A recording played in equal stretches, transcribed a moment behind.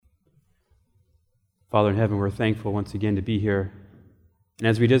Father in heaven, we're thankful once again to be here. And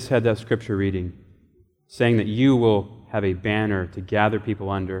as we just had that scripture reading, saying that you will have a banner to gather people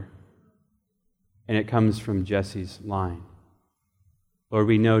under, and it comes from Jesse's line. Lord,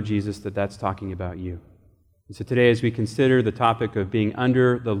 we know, Jesus, that that's talking about you. And so today, as we consider the topic of being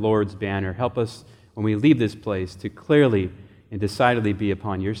under the Lord's banner, help us, when we leave this place, to clearly and decidedly be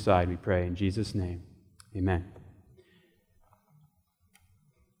upon your side, we pray. In Jesus' name, amen.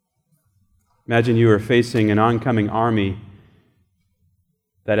 Imagine you are facing an oncoming army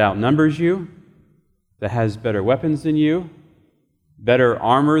that outnumbers you, that has better weapons than you, better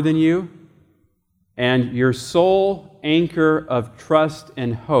armor than you, and your sole anchor of trust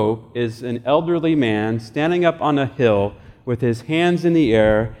and hope is an elderly man standing up on a hill with his hands in the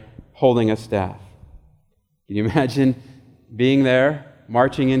air holding a staff. Can you imagine being there,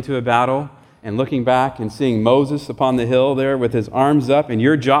 marching into a battle, and looking back and seeing Moses upon the hill there with his arms up, and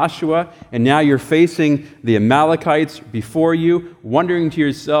you're Joshua, and now you're facing the Amalekites before you, wondering to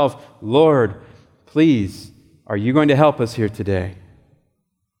yourself, Lord, please, are you going to help us here today?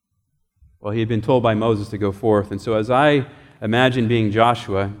 Well, he had been told by Moses to go forth, and so as I imagine being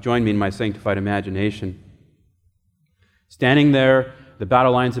Joshua, join me in my sanctified imagination. Standing there, the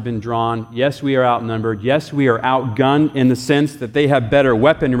battle lines have been drawn. Yes, we are outnumbered. Yes, we are outgunned in the sense that they have better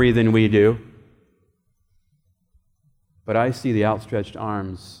weaponry than we do. But I see the outstretched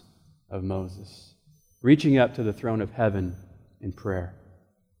arms of Moses, reaching up to the throne of heaven in prayer.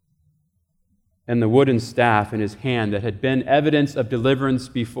 And the wooden staff in his hand that had been evidence of deliverance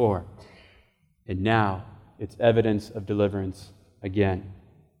before. And now it's evidence of deliverance again.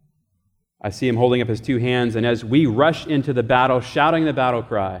 I see him holding up his two hands, and as we rush into the battle, shouting the battle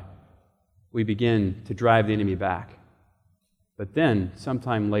cry, we begin to drive the enemy back. But then,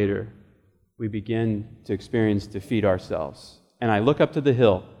 sometime later, we begin to experience defeat ourselves. And I look up to the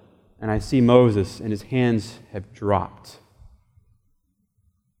hill, and I see Moses, and his hands have dropped.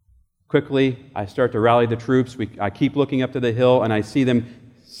 Quickly, I start to rally the troops. I keep looking up to the hill, and I see them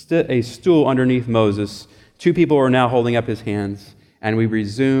a stool underneath Moses. Two people are now holding up his hands, and we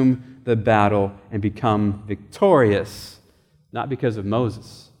resume the battle and become victorious, not because of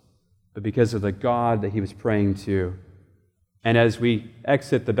Moses, but because of the God that he was praying to. And as we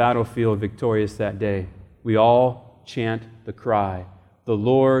exit the battlefield victorious that day, we all chant the cry, "The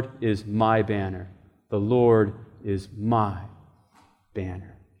Lord is my banner. The Lord is my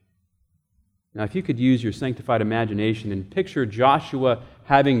banner." Now, if you could use your sanctified imagination and picture Joshua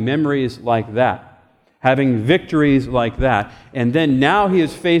having memories like that, having victories like that, and then now he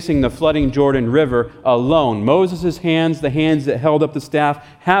is facing the flooding Jordan River alone. Moses' hands, the hands that held up the staff,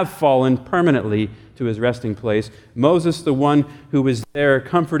 have fallen permanently to his resting place. Moses, the one who was there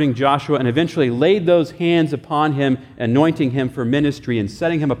comforting Joshua and eventually laid those hands upon him, anointing him for ministry and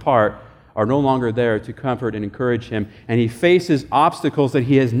setting him apart, are no longer there to comfort and encourage him. And he faces obstacles that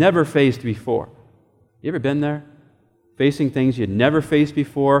he has never faced before. You ever been there? Facing things you'd never faced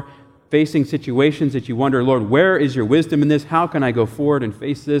before, facing situations that you wonder, Lord, where is your wisdom in this? How can I go forward and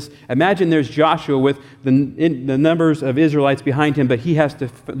face this? Imagine there's Joshua with the numbers of Israelites behind him, but he has to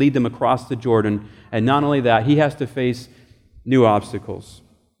lead them across the Jordan. And not only that, he has to face new obstacles.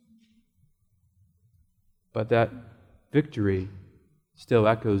 But that victory still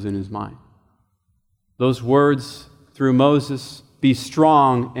echoes in his mind. Those words through Moses, "Be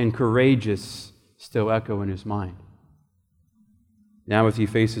strong and courageous," still echo in his mind. Now as he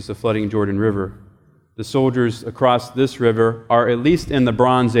faces the flooding Jordan River, the soldiers across this river are at least in the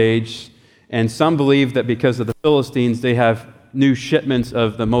Bronze Age, and some believe that because of the Philistines, they have new shipments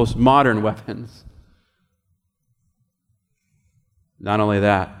of the most modern weapons. Not only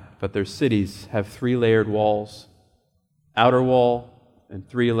that, but their cities have 3-layered walls. Outer wall and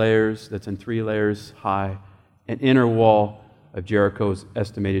 3 layers, that's in 3 layers high. An inner wall of Jericho is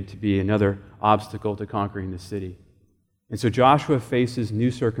estimated to be another obstacle to conquering the city. And so Joshua faces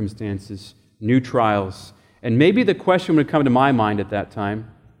new circumstances, new trials. And maybe the question would come to my mind at that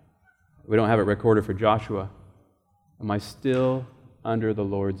time, we don't have it recorded for Joshua, am I still under the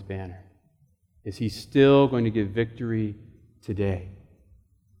Lord's banner? Is he still going to give victory today?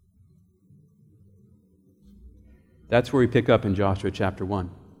 That's where we pick up in Joshua chapter 1.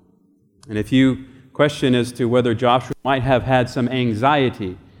 And if you question as to whether Joshua might have had some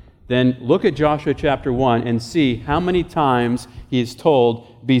anxiety, then look at Joshua chapter 1 and see how many times he is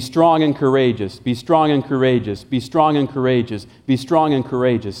told, "Be strong and courageous, be strong and courageous, be strong and courageous, be strong and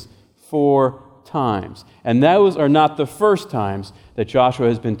courageous," 4 times. And those are not the first times that Joshua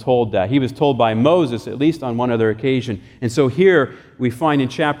has been told that. He was told by Moses at least on one other occasion. And so here we find in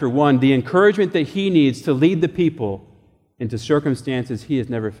chapter 1 the encouragement that he needs to lead the people into circumstances he has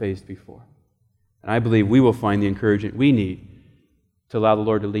never faced before. And I believe we will find the encouragement we need to allow the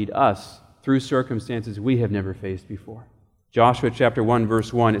Lord to lead us through circumstances we have never faced before. Joshua chapter 1,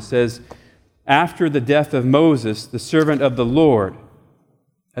 verse 1, it says, after the death of Moses, the servant of the Lord.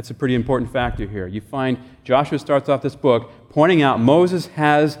 That's a pretty important factor here. You find Joshua starts off this book pointing out Moses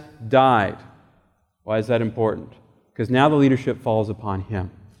has died. Why is that important? Because now the leadership falls upon him.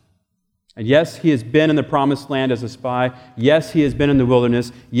 And yes, he has been in the promised land as a spy. Yes, he has been in the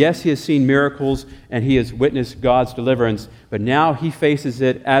wilderness. Yes, he has seen miracles and he has witnessed God's deliverance. But now he faces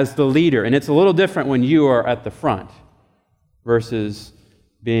it as the leader. And it's a little different when you are at the front versus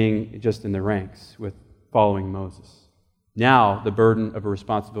being just in the ranks with following Moses. Now the burden of a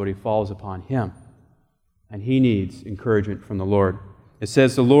responsibility falls upon him. And he needs encouragement from the Lord. It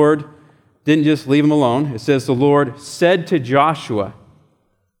says the Lord didn't just leave him alone. It says the Lord said to Joshua,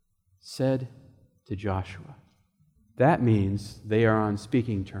 That means they are on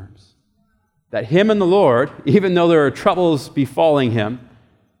speaking terms. That him and the Lord, even though there are troubles befalling him,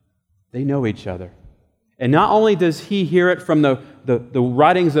 they know each other. And not only does he hear it from the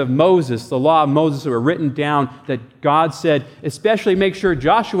writings of Moses, the law of Moses that were written down, that God said, especially make sure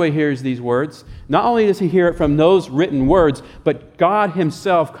Joshua hears these words. Not only does he hear it from those written words, but God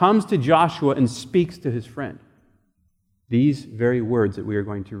himself comes to Joshua and speaks to his friend. These very words that we are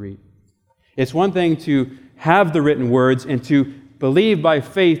going to read. It's one thing to have the written words and to believe by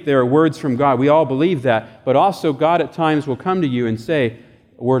faith there are words from God. We all believe that. But also God at times will come to you and say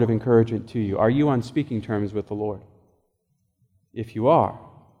a word of encouragement to you. Are you on speaking terms with the Lord? If you are,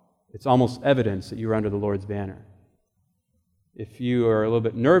 it's almost evidence that you're under the Lord's banner. If you are a little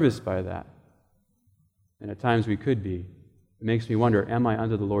bit nervous by that, and at times we could be, it makes me wonder, am I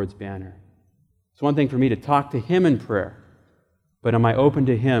under the Lord's banner? It's one thing for me to talk to him in prayer, but am I open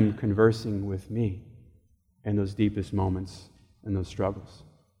to him conversing with me in those deepest moments and those struggles?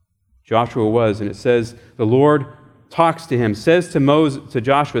 Joshua was, and it says the Lord talks to him, says to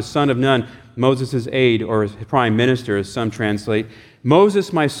Joshua, son of Nun, Moses' aide, or his prime minister, as some translate,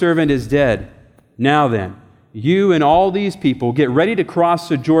 Moses, my servant, is dead. Now then, you and all these people get ready to cross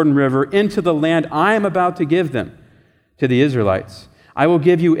the Jordan River into the land I am about to give them, to the Israelites. I will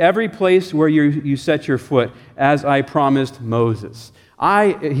give you every place where you set your foot, as I promised Moses.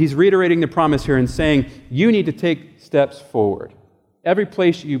 He's reiterating the promise here and saying, you need to take steps forward. Every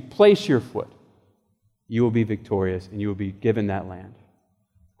place you place your foot, you will be victorious and you will be given that land.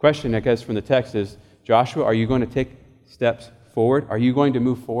 Question, I guess, from the text is, Joshua, are you going to take steps forward? Are you going to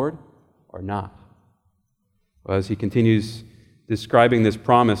move forward or not? Well, as he continues describing this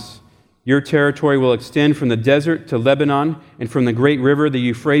promise, your territory will extend from the desert to Lebanon and from the great river, the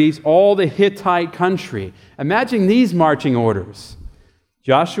Euphrates, all the Hittite country. Imagine these marching orders.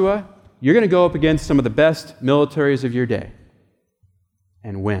 Joshua, you're going to go up against some of the best militaries of your day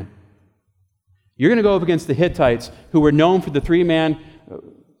and win. You're going to go up against the Hittites, who were known for the three-man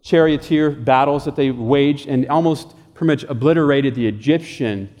charioteer battles that they waged and almost pretty much obliterated the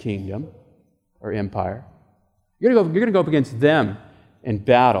Egyptian kingdom or empire. You're going to go up against them in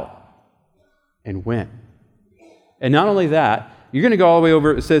battle and win. And not only that, you're going to go all the way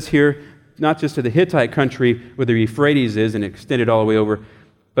over, it says here, not just to the Hittite country where the Euphrates is and extended all the way over,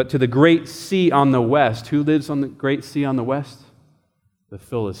 but to the great sea on the west. Who lives on the great sea on the west? The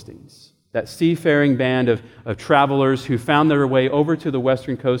Philistines. That seafaring band of travelers who found their way over to the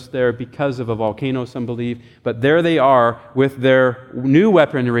western coast there because of a volcano, some believe. But there they are with their new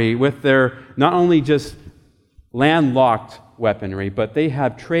weaponry, with their not only just landlocked weaponry, but they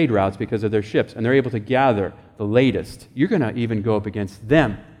have trade routes because of their ships, and they're able to gather the latest. You're going to even go up against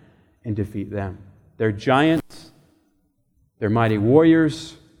them and defeat them. They're giants, they're mighty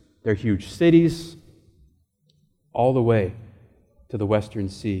warriors, they're huge cities, all the way to the western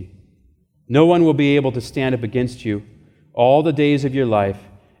sea. No one will be able to stand up against you all the days of your life.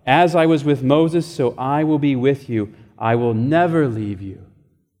 As I was with Moses, so I will be with you. I will never leave you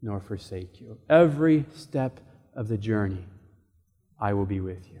nor forsake you. Every step of the journey, I will be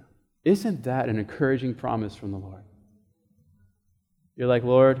with you. Isn't that an encouraging promise from the Lord? You're like,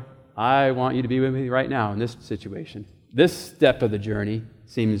 Lord, I want you to be with me right now in this situation. This step of the journey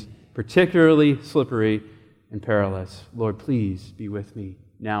seems particularly slippery and perilous. Lord, please be with me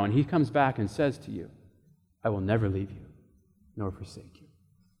now. And he comes back and says to you, I will never leave you nor forsake you.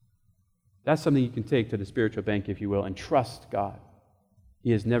 That's something you can take to the spiritual bank, if you will, and trust God.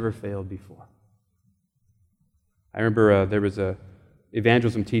 He has never failed before. I remember there was a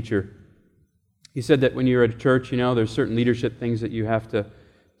evangelism teacher. He said that when you're at a church, there's certain leadership things that you have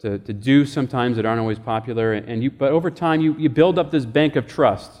to do sometimes that aren't always popular, but over time you build up this bank of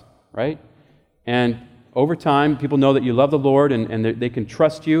trust, right? And over time, people know that you love the Lord and they can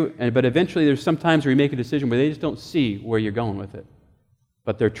trust you, but eventually there's some times where you make a decision where they just don't see where you're going with it.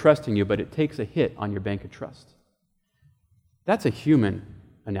 But they're trusting you, but it takes a hit on your bank of trust. That's a human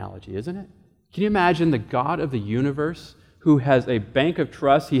analogy, isn't it? Can you imagine the God of the universe who has a bank of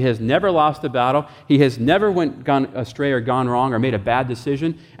trust? He has never lost a battle. He has never gone astray or gone wrong or made a bad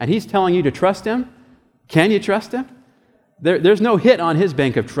decision. And he's telling you to trust him? Can you trust him? There's no hit on his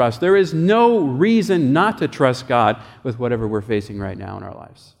bank of trust. There is no reason not to trust God with whatever we're facing right now in our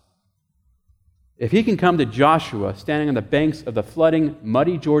lives. If he can come to Joshua standing on the banks of the flooding,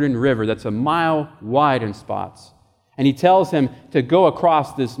 muddy Jordan River that's a mile wide in spots, and he tells him to go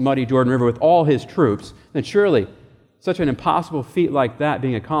across this muddy Jordan River with all his troops, then surely such an impossible feat like that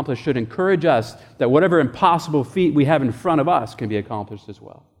being accomplished should encourage us that whatever impossible feat we have in front of us can be accomplished as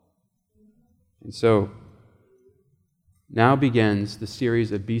well. And so, now begins the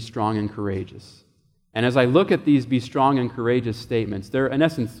series of Be Strong and Courageous. And as I look at these Be Strong and Courageous statements, they're, in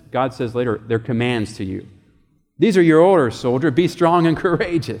essence, God says later, they're commands to you. These are your orders, soldier. Be strong and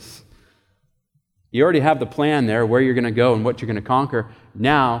courageous. You already have the plan there, where you're going to go and what you're going to conquer.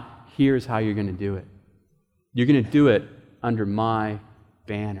 Now, here's how you're going to do it. You're going to do it under my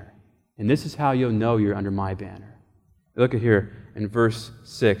banner. And this is how you'll know you're under my banner. Look at here in verse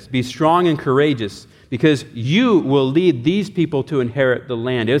 6. Be strong and courageous, because you will lead these people to inherit the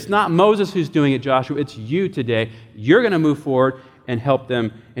land. It's not Moses who's doing it, Joshua. It's you today. You're going to move forward and help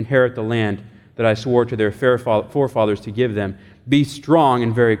them inherit the land that I swore to their forefathers to give them. Be strong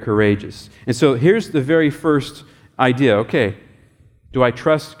and very courageous. And so here's the very first idea. Okay, do I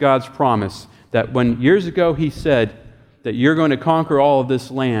trust God's promise that when years ago he said that you're going to conquer all of this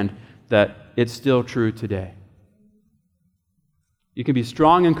land, that it's still true today? You can be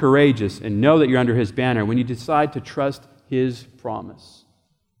strong and courageous and know that you're under his banner when you decide to trust his promise.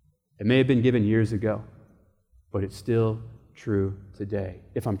 It may have been given years ago, but it's still true today.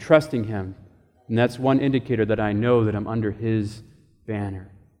 If I'm trusting him, and that's one indicator that I know that I'm under his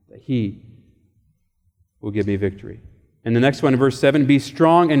banner, that he will give me victory. And the next one in verse 7, be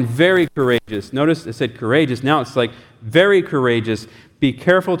strong and very courageous. Notice it said courageous. Now it's like very courageous. Be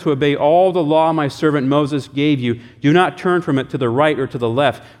careful to obey all the law my servant Moses gave you. Do not turn from it to the right or to the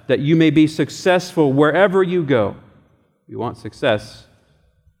left, that you may be successful wherever you go. We want success.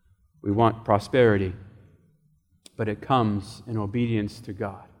 We want prosperity. But it comes in obedience to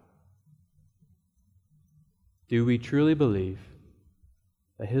God. Do we truly believe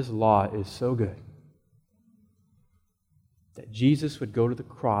that his law is so good that Jesus would go to the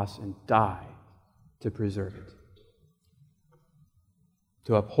cross and die to preserve it,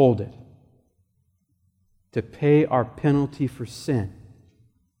 to uphold it, to pay our penalty for sin,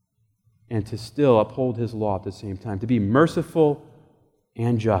 and to still uphold his law at the same time, to be merciful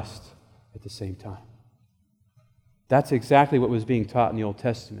and just at the same time? That's exactly what was being taught in the Old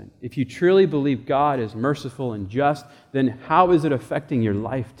Testament. If you truly believe God is merciful and just, then how is it affecting your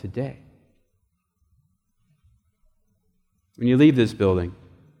life today? When you leave this building,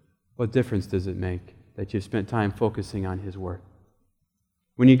 what difference does it make that you've spent time focusing on his word?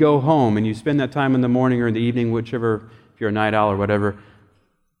 When you go home and you spend that time in the morning or in the evening, whichever, if you're a night owl or whatever,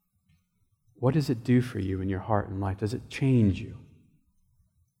 what does it do for you in your heart and life? Does it change you?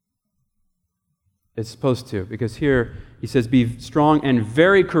 It's supposed to, because here he says, be strong and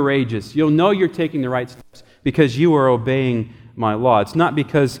very courageous. You'll know you're taking the right steps because you are obeying my law. It's not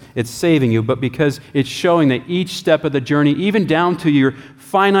because it's saving you, but because it's showing that each step of the journey, even down to your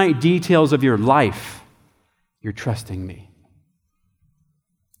finite details of your life, you're trusting me.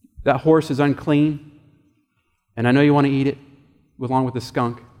 That horse is unclean, and I know you want to eat it along with the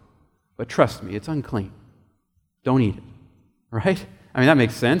skunk, but trust me, it's unclean. Don't eat it, right? I mean, that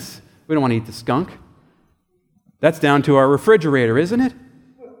makes sense. We don't want to eat the skunk. That's down to our refrigerator, isn't it?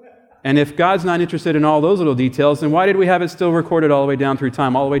 And if God's not interested in all those little details, then why did we have it still recorded all the way down through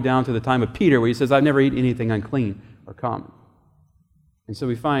time, all the way down to the time of Peter, where he says, I've never eaten anything unclean or common? And so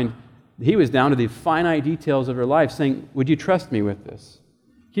we find he was down to the finite details of her life, saying, would you trust me with this?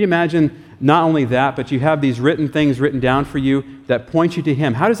 Can you imagine not only that, but you have these written things written down for you that point you to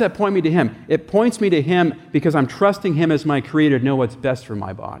him. How does that point me to him? It points me to him because I'm trusting him as my creator to know what's best for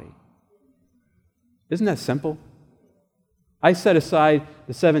my body. Isn't that simple? I set aside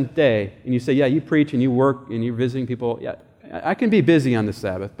the seventh day, and you say, yeah, you preach and you work and you're visiting people. Yeah, I can be busy on the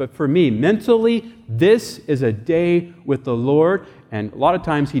Sabbath, but for me, mentally, this is a day with the Lord, and a lot of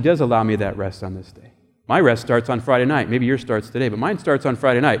times he does allow me that rest on this day. My rest starts on Friday night. Maybe yours starts today, but mine starts on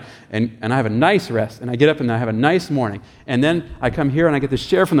Friday night, and I have a nice rest, and I get up and I have a nice morning, and then I come here and I get to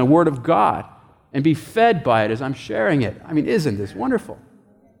share from the Word of God and be fed by it as I'm sharing it. I mean, isn't this wonderful?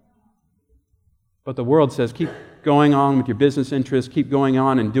 But the world says, keep going on with your business interests, keep going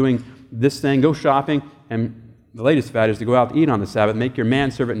on and doing this thing, go shopping, and the latest fad is to go out to eat on the Sabbath, make your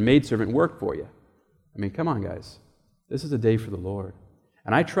manservant and maidservant work for you. I mean, come on, guys. This is a day for the Lord.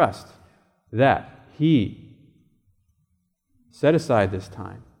 And I trust that He set aside this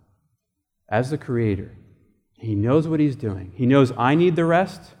time as the Creator. He knows what He's doing. He knows I need the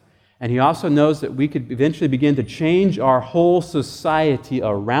rest, and He also knows that we could eventually begin to change our whole society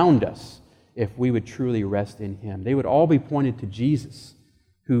around us if we would truly rest in Him. They would all be pointed to Jesus,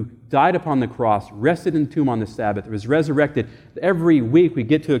 who died upon the cross, rested in the tomb on the Sabbath, was resurrected. Every week we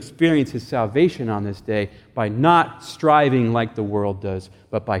get to experience His salvation on this day by not striving like the world does,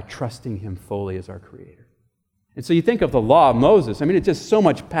 but by trusting Him fully as our Creator. And so you think of the law of Moses. I mean, it's just so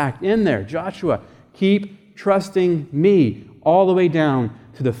much packed in there. Joshua, keep trusting me all the way down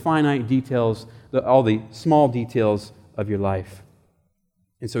to the finite details, all the small details of your life.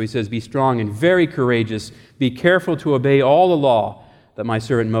 And so he says, be strong and very courageous. Be careful to obey all the law that my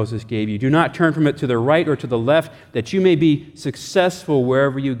servant Moses gave you. Do not turn from it to the right or to the left, that you may be successful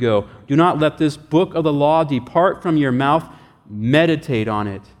wherever you go. Do not let this book of the law depart from your mouth. Meditate on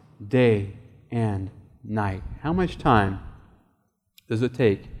it day and night. How much time does it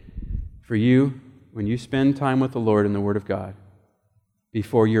take for you, when you spend time with the Lord in the Word of God,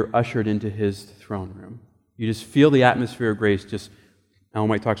 before you're ushered into His throne room? You just feel the atmosphere of grace just, Ellen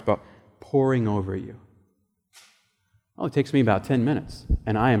White talks about, pouring over you. Oh, it takes me about 10 minutes,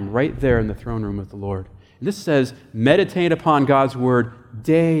 and I am right there in the throne room with the Lord. And this says, meditate upon God's Word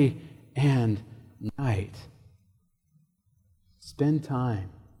day and night. Spend time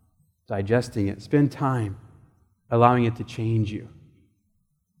digesting it. Spend time allowing it to change you.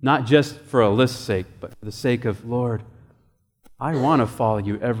 Not just for a list's sake, but for the sake of, Lord, I want to follow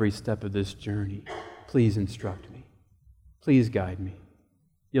you every step of this journey. Please instruct me. Please guide me.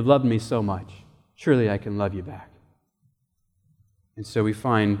 You've loved me so much. Surely I can love you back. And so we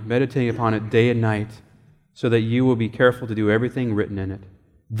find meditating upon it day and night so that you will be careful to do everything written in it.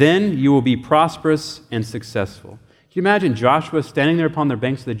 Then you will be prosperous and successful. Can you imagine Joshua standing there upon the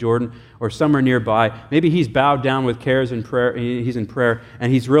banks of the Jordan or somewhere nearby? Maybe he's bowed down with cares and prayer. He's in prayer,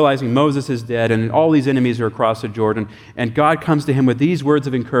 and he's realizing Moses is dead, and all these enemies are across the Jordan. And God comes to him with these words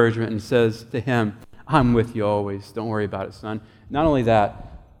of encouragement and says to him, I'm with you always. Don't worry about it, son. Not only that,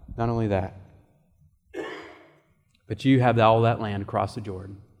 but you have all that land across the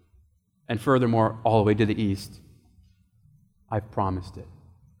Jordan. And furthermore, all the way to the east. I've promised it.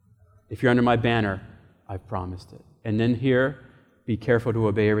 If you're under my banner, I've promised it. And then here, be careful to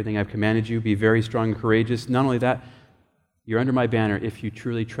obey everything I've commanded you. Be very strong and courageous. Not only that, you're under my banner if you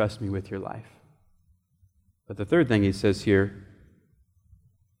truly trust me with your life. But the third thing he says here,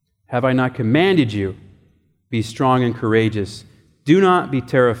 have I not commanded you? Be strong and courageous. Do not be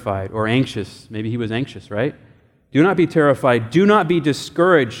terrified or anxious. Maybe he was anxious, right? Do not be terrified. Do not be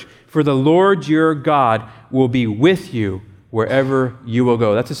discouraged, for the Lord your God will be with you wherever you will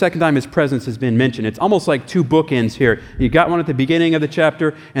go. That's the second time His presence has been mentioned. It's almost like two bookends here. You got one at the beginning of the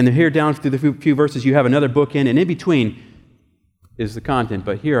chapter, and then here down through the few verses you have another bookend, and in between is the content,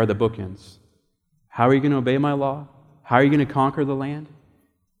 but here are the bookends. How are you going to obey my law? How are you going to conquer the land?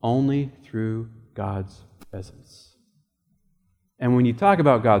 Only through God's presence. And when you talk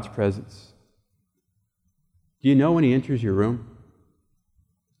about God's presence, do you know when He enters your room?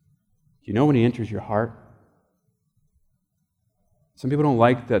 Do you know when He enters your heart? Some people don't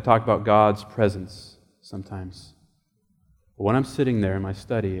like to talk about God's presence sometimes. But when I'm sitting there in my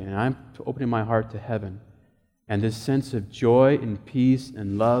study and I'm opening my heart to heaven, and this sense of joy and peace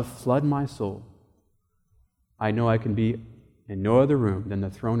and love flood my soul, I know I can be in no other room than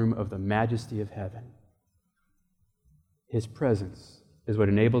the throne room of the majesty of heaven. His presence is what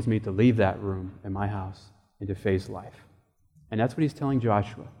enables me to leave that room in my house and to face life. And that's what He's telling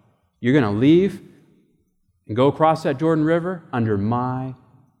Joshua. You're going to leave and go across that Jordan River under my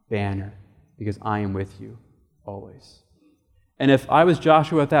banner, because I am with you always. And if I was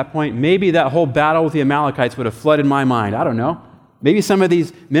Joshua at that point, maybe that whole battle with the Amalekites would have flooded my mind. I don't know. Maybe some of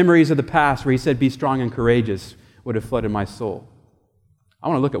these memories of the past where he said, be strong and courageous, would have flooded my soul. I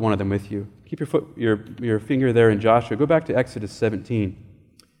want to look at one of them with you. Keep your finger there in Joshua. Go back to Exodus 17.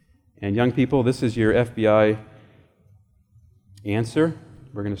 And young people, this is your FBI answer.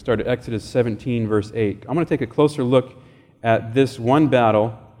 We're going to start at Exodus 17, verse 8. I'm going to take a closer look at this one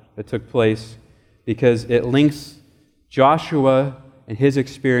battle that took place because it links Joshua and his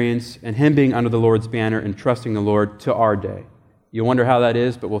experience and him being under the Lord's banner and trusting the Lord to our day. You'll wonder how that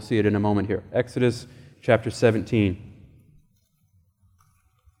is, but we'll see it in a moment here. Exodus chapter 17,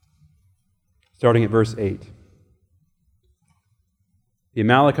 starting at verse 8. The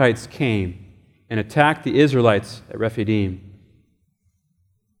Amalekites came and attacked the Israelites at Rephidim.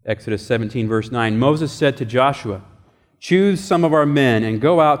 Exodus 17, verse 9, Moses said to Joshua, "Choose some of our men and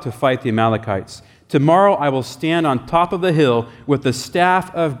go out to fight the Amalekites. Tomorrow I will stand on top of the hill with the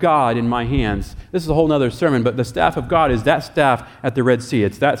staff of God in my hands." This is a whole other sermon, but the staff of God is that staff at the Red Sea.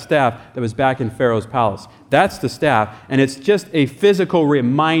 It's that staff that was back in Pharaoh's palace. That's the staff, and it's just a physical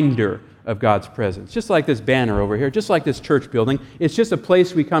reminder of God's presence. Just like this banner over here, just like this church building. It's just a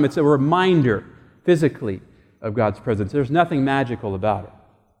place we come. It's a reminder physically of God's presence. There's nothing magical about it.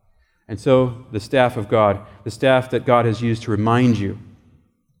 And so the staff of God, the staff that God has used to remind you.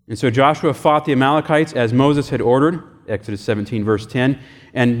 And so Joshua fought the Amalekites as Moses had ordered, Exodus 17, verse 10.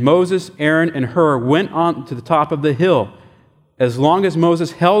 And Moses, Aaron, and Hur went on to the top of the hill. As long as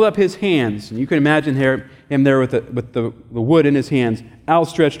Moses held up his hands, and you can imagine him there with the wood in his hands,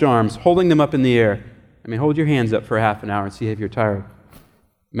 outstretched arms, holding them up in the air. I mean, hold your hands up for half an hour and see if you're tired.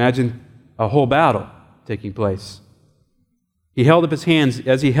 Imagine a whole battle taking place. He held up his hands.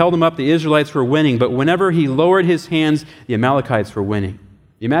 As he held them up, the Israelites were winning, but whenever he lowered his hands, the Amalekites were winning.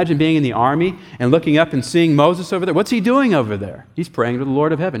 You imagine being in the army and looking up and seeing Moses over there. What's he doing over there? He's praying to the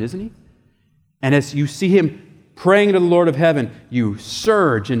Lord of heaven, isn't he? And as you see him praying to the Lord of heaven, you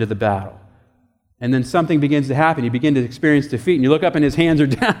surge into the battle. And then something begins to happen. You begin to experience defeat, and you look up and his hands are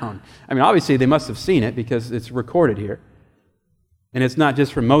down. I mean, obviously they must have seen it because it's recorded here. And it's not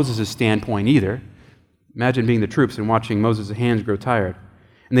just from Moses' standpoint either. Imagine being the troops and watching Moses' hands grow tired.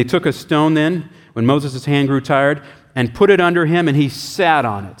 And they took a stone then, when Moses' hand grew tired, and put it under him, and he sat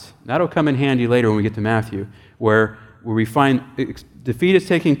on it. That'll come in handy later when we get to Matthew, where we find defeat is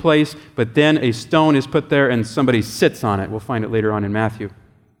taking place, but then a stone is put there and somebody sits on it. We'll find it later on in Matthew.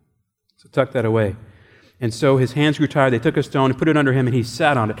 So tuck that away. And so his hands grew tired. They took a stone and put it under him, and he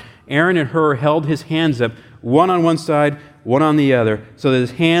sat on it. Aaron and Hur held his hands up, one on one side, one on the other, so that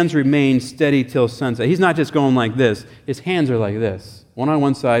his hands remained steady till sunset. He's not just going like this. His hands are like this, one on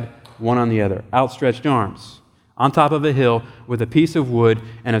one side, one on the other, outstretched arms, on top of a hill with a piece of wood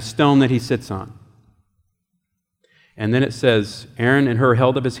and a stone that he sits on. And then it says, Aaron and Hur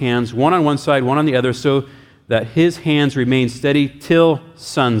held up his hands, one on one side, one on the other, so that his hands remained steady till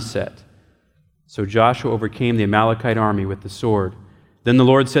sunset. So Joshua overcame the Amalekite army with the sword. Then the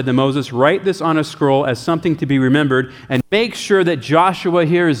Lord said to Moses, "Write this on a scroll as something to be remembered, and make sure that Joshua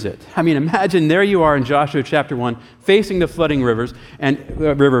hears it." I mean, imagine there you are in Joshua chapter 1, facing the flooding rivers and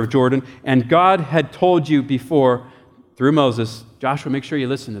river of Jordan, and God had told you before, through Moses, Joshua, make sure you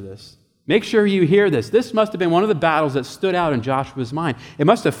listen to this. Make sure you hear this. This must have been one of the battles that stood out in Joshua's mind. It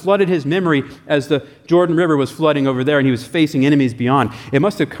must have flooded his memory as the Jordan River was flooding over there and he was facing enemies beyond. It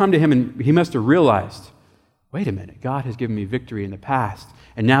must have come to him and he must have realized, wait a minute, God has given me victory in the past.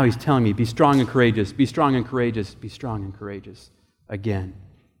 And now he's telling me, be strong and courageous, be strong and courageous, be strong and courageous again.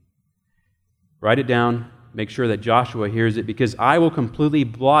 Write it down. Make sure that Joshua hears it, because I will completely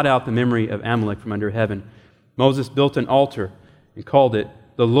blot out the memory of Amalek from under heaven. Moses built an altar and called it,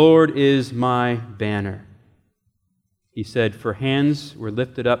 "The Lord is my banner." He said, for hands were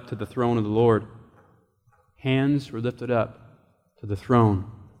lifted up to the throne of the Lord. Hands were lifted up to the throne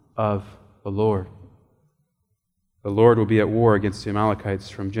of the Lord. The Lord will be at war against the Amalekites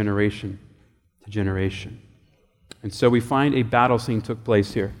from generation to generation. And so we find a battle scene took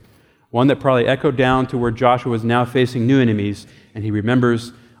place here, one that probably echoed down to where Joshua was now facing new enemies, and he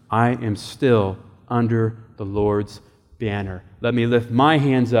remembers, I am still under the Lord's banner. Let me lift my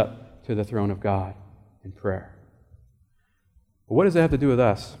hands up to the throne of God in prayer. Well, what does that have to do with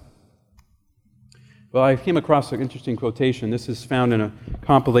us? Well, I came across an interesting quotation. This is found in a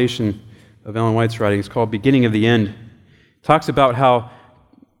compilation of Ellen White's writings called Beginning of the End. It talks about how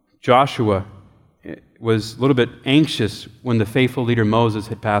Joshua was a little bit anxious when the faithful leader Moses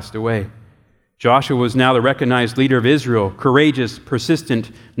had passed away. Joshua was now the recognized leader of Israel, courageous,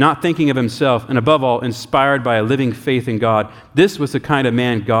 persistent, not thinking of himself, and above all, inspired by a living faith in God. This was the kind of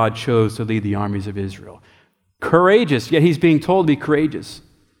man God chose to lead the armies of Israel. Courageous, yet he's being told to be courageous.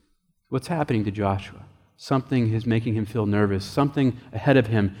 What's happening to Joshua? Something is making him feel nervous, something ahead of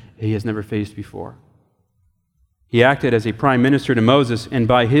him he has never faced before. He acted as a prime minister to Moses, and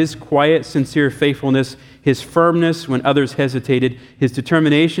by his quiet, sincere faithfulness, his firmness when others hesitated, his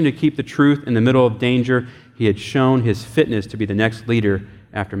determination to keep the truth in the middle of danger, he had shown his fitness to be the next leader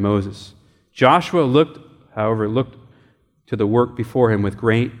after Moses. Joshua looked to the work before him with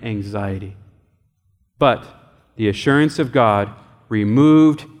great anxiety. But the assurance of God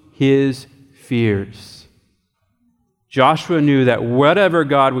removed his fears. Joshua knew that whatever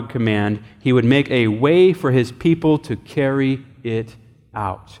God would command, he would make a way for his people to carry it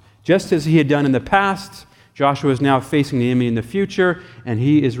out. Just as he had done in the past, Joshua is now facing the enemy in the future, and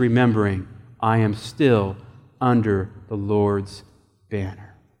he is remembering, I am still under the Lord's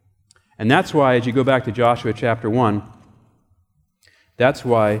banner. And that's why, as you go back to Joshua chapter 1, that's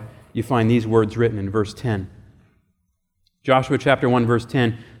why you find these words written in verse 10. Joshua chapter 1, verse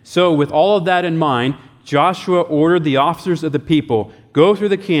 10. So with all of that in mind, Joshua ordered the officers of the people, go through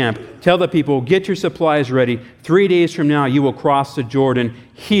the camp, tell the people, get your supplies ready. 3 days from now, you will cross the Jordan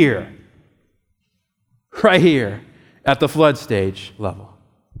here, right here, at the flood stage level.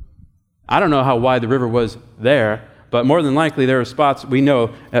 I don't know how wide the river was there, but more than likely there are spots we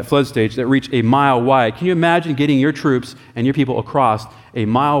know at flood stage that reach a mile wide. Can you imagine getting your troops and your people across a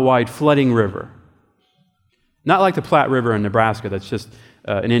mile-wide flooding river? Not like the Platte River in Nebraska that's just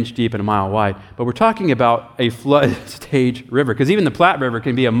an inch deep and a mile wide, but we're talking about a flood stage river, because even the Platte River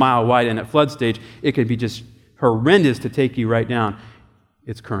can be a mile wide, and at flood stage, it can be just horrendous to take you right down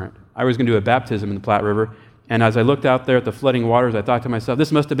its current. I was going to do a baptism in the Platte River, and as I looked out there at the flooding waters, I thought to myself,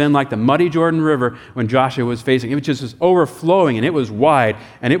 this must have been like the muddy Jordan River when Joshua was facing. It was just overflowing, and it was wide,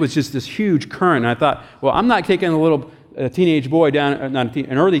 and it was just this huge current. And I thought, well, I'm not taking a teenage boy down,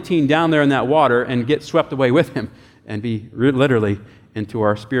 an early teen down there in that water and get swept away with him and be literally into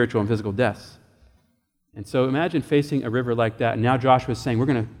our spiritual and physical deaths. And so imagine facing a river like that, and now Joshua is saying, we're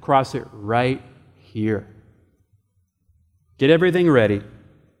going to cross it right here. Get everything ready.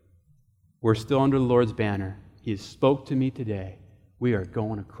 We're still under the Lord's banner. He spoke to me today. We are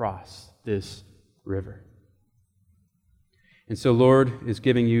going across this river. And so Lord is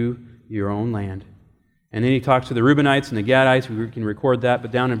giving you your own land. And then he talks to the Reubenites and the Gadites. We can record that,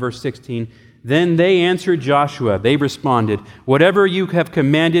 but down in verse 16, then they answered Joshua. They responded, whatever you have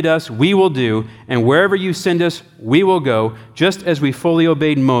commanded us, we will do, and wherever you send us, we will go, just as we fully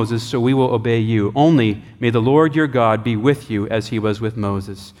obeyed Moses, so we will obey you. Only may the Lord your God be with you as he was with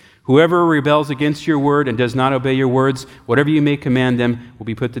Moses. Whoever rebels against your word and does not obey your words, whatever you may command them, will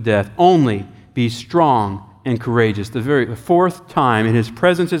be put to death. Only be strong and courageous. The fourth time in his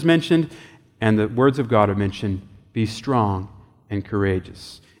presence is mentioned, and the words of God are mentioned. Be strong and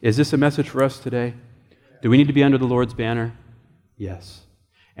courageous. Is this a message for us today? Do we need to be under the Lord's banner? Yes.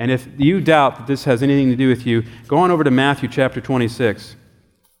 And if you doubt that this has anything to do with you, go on over to Matthew chapter 26.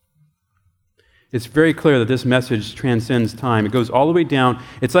 It's very clear that this message transcends time. It goes all the way down.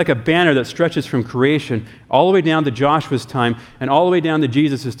 It's like a banner that stretches from creation all the way down to Joshua's time, and all the way down to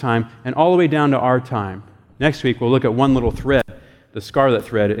Jesus' time, and all the way down to our time. Next week, we'll look at one little thread, the scarlet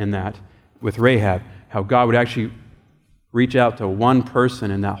thread in that, with Rahab, how God would actually reach out to one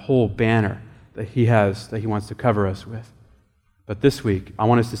person in that whole banner that he has, that he wants to cover us with. But this week, I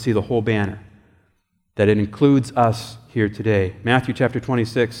want us to see the whole banner, that it includes us here today. Matthew chapter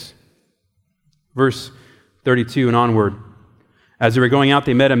 26, verse 32 and onward. As they were going out,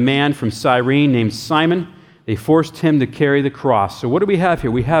 they met a man from Cyrene named Simon. They forced him to carry the cross. So what do we have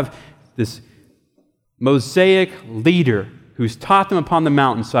here? We have this Mosaic leader who's taught them upon the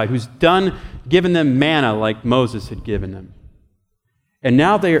mountainside, who's given them manna like Moses had given them. And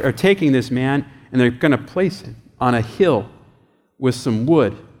now they are taking this man and they're going to place him on a hill with some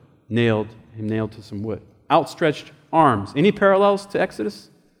wood, nailed to some wood. Outstretched arms. Any parallels to Exodus?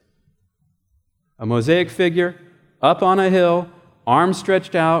 A Mosaic figure up on a hill, arms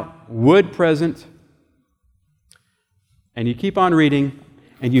stretched out, wood present. And you keep on reading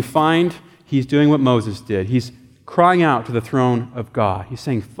and you find he's doing what Moses did. He's crying out to the throne of God. He's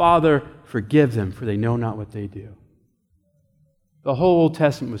saying, Father, forgive them, for they know not what they do. The whole Old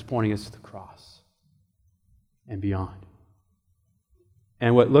Testament was pointing us to the cross and beyond.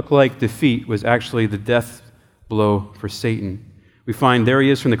 And what looked like defeat was actually the death blow for Satan. We find there he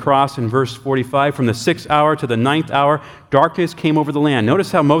is from the cross in verse 45. From the 6th hour to the 9th hour, darkness came over the land.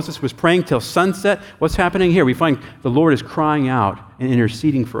 Notice how Moses was praying till sunset. What's happening here? We find the Lord is crying out and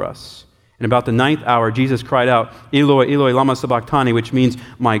interceding for us. And about the 9th hour, Jesus cried out, Eloi, Eloi, lama sabachthani, which means,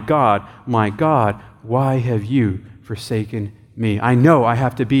 my God, why have you forsaken me? I know I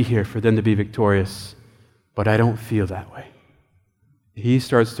have to be here for them to be victorious, but I don't feel that way. He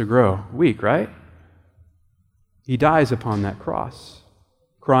starts to grow weak, right? He dies upon that cross,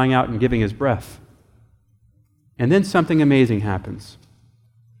 crying out and giving his breath. And then something amazing happens.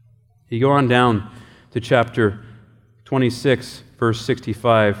 You go on down to chapter 26, verse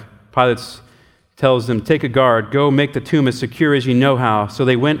 65. Pilate tells them, take a guard, go make the tomb as secure as you know how. So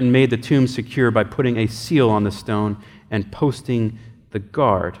they went and made the tomb secure by putting a seal on the stone and posting the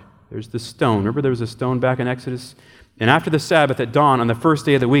guard. There's the stone. Remember there was a stone back in Exodus? And after the Sabbath at dawn on the first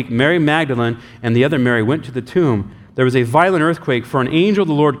day of the week, Mary Magdalene and the other Mary went to the tomb. There was a violent earthquake, for an angel of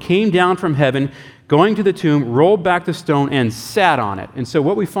the Lord came down from heaven, going to the tomb, rolled back the stone, and sat on it. And so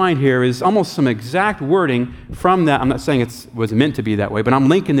what we find here is almost some exact wording from that. I'm not saying it was meant to be that way, but I'm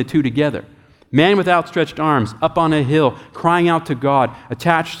linking the two together. Man with outstretched arms, up on a hill, crying out to God,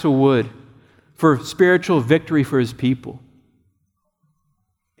 attached to wood, for spiritual victory for his people.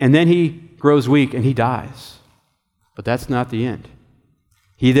 And then he grows weak and he dies. But that's not the end.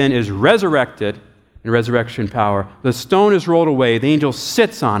 He then is resurrected in resurrection power. The stone is rolled away, the angel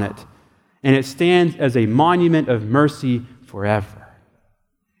sits on it, and it stands as a monument of mercy forever.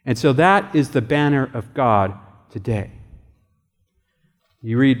 And so that is the banner of God today.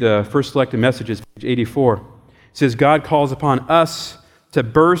 You read the First Selected Messages, page 84. It says, God calls upon us to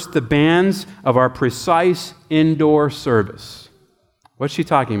burst the bands of our precise indoor service. What's she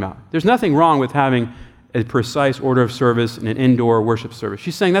talking about? There's nothing wrong with having a precise order of service and an indoor worship service.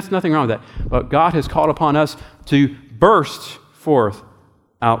 She's saying that's nothing wrong with that. But God has called upon us to burst forth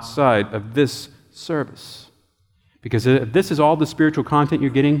outside of this service. Because if this is all the spiritual content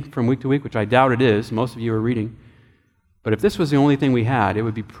you're getting from week to week, which I doubt it is, most of you are reading, but if this was the only thing we had, it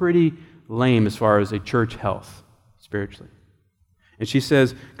would be pretty lame as far as a church health spiritually. And she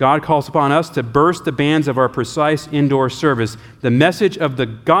says, God calls upon us to burst the bands of our precise indoor service. The message of the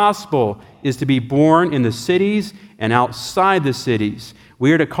gospel is to be born in the cities and outside the cities.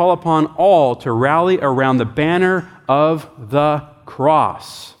 We are to call upon all to rally around the banner of the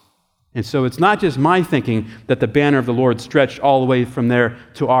cross. And so it's not just my thinking that the banner of the Lord stretched all the way from there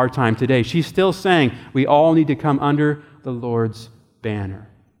to our time today. She's still saying we all need to come under the Lord's banner.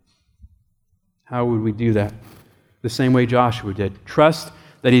 How would we do that? The same way Joshua did. Trust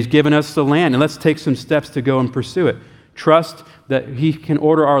that he's given us the land, and let's take some steps to go and pursue it. Trust that he can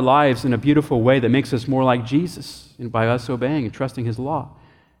order our lives in a beautiful way that makes us more like Jesus, and by us obeying and trusting his law.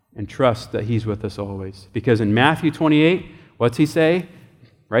 And trust that he's with us always. Because in Matthew 28, what's he say?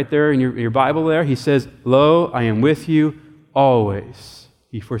 Right there in your Bible there, he says, Lo, I am with you always.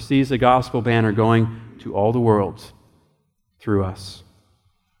 He foresees the gospel banner going to all the world through us.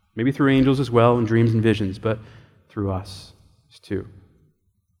 Maybe through angels as well, in dreams and visions, but through us too.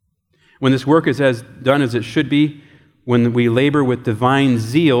 When this work is as done as it should be, when we labor with divine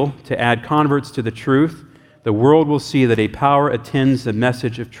zeal to add converts to the truth, the world will see that a power attends the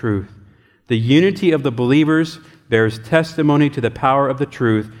message of truth. The unity of the believers bears testimony to the power of the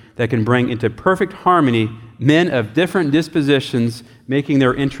truth that can bring into perfect harmony men of different dispositions, making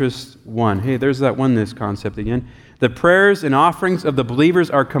their interests one. Hey, there's that oneness concept again. The prayers and offerings of the believers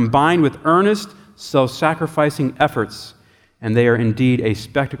are combined with earnest, self-sacrificing efforts, and they are indeed a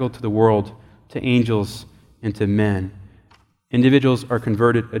spectacle to the world, to angels, and to men. Individuals are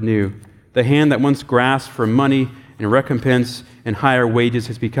converted anew. The hand that once grasped for money and recompense and higher wages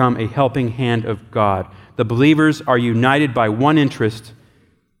has become a helping hand of God. The believers are united by one interest.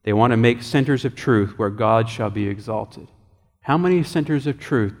 They want to make centers of truth where God shall be exalted. How many centers of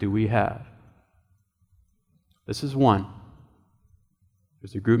truth do we have? This is one.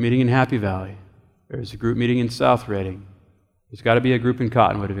 There's a group meeting in Happy Valley. There's a group meeting in South Reading. There's got to be a group in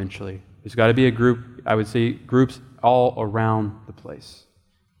Cottonwood eventually. There's got to be a group, I would say, groups all around the place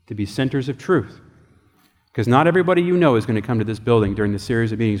to be centers of truth. Because not everybody you know is going to come to this building during the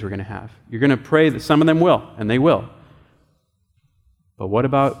series of meetings we're going to have. You're going to pray that some of them will, and they will. But what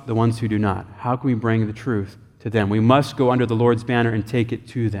about the ones who do not? How can we bring the truth to them? We must go under the Lord's banner and take it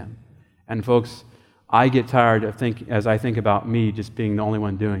to them. And folks, I get tired of as I think about me just being the only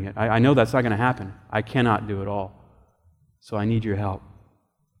one doing it. I know that's not going to happen. I cannot do it all. So I need your help.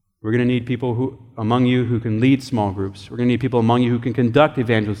 We're going to need people among you who can lead small groups. We're going to need people among you who can conduct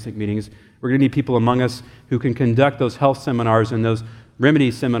evangelistic meetings. We're going to need people among us who can conduct those health seminars and those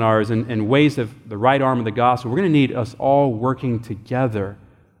remedy seminars and ways of the right arm of the gospel. We're going to need us all working together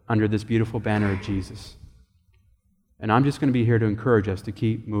under this beautiful banner of Jesus. And I'm just going to be here to encourage us to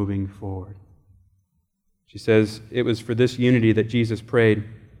keep moving forward. She says, it was for this unity that Jesus prayed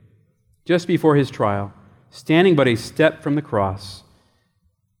just before his trial, standing but a step from the cross.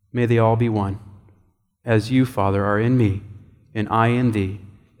 May they all be one, as you, Father, are in me, and I in thee,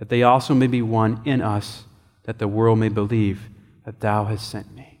 that they also may be one in us, that the world may believe that thou hast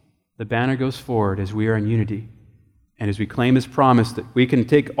sent me. The banner goes forward as we are in unity, and as we claim his promise that we can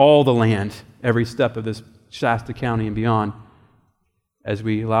take all the land, every step of this Shasta County and beyond, as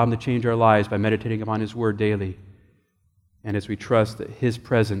we allow him to change our lives by meditating upon his word daily, and as we trust that his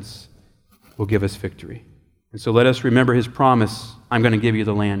presence will give us victory. And so let us remember his promise, I'm going to give you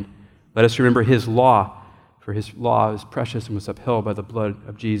the land. Let us remember his law, for his law is precious and was upheld by the blood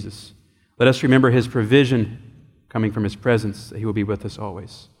of Jesus. Let us remember his provision coming from his presence, that he will be with us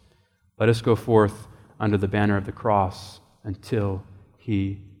always. Let us go forth under the banner of the cross until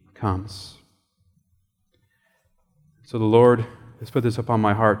he comes. So the Lord has put this upon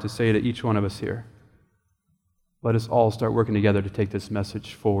my heart to say to each one of us here, Let us all start working together to take this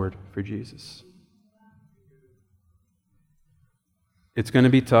message forward for Jesus. It's going to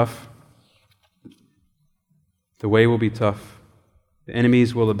be tough. The way will be tough. The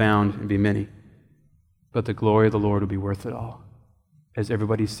enemies will abound and be many. But the glory of the Lord will be worth it all, as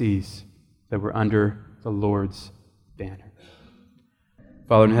everybody sees that we're under the Lord's banner.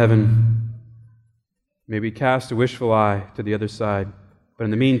 Father in heaven, may we cast a wishful eye to the other side, but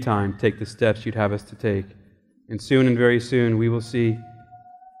in the meantime, take the steps you'd have us to take. And soon and very soon, we will see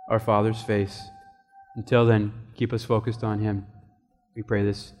our Father's face. Until then, keep us focused on Him. We pray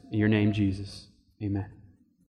this in your name, Jesus. Amen.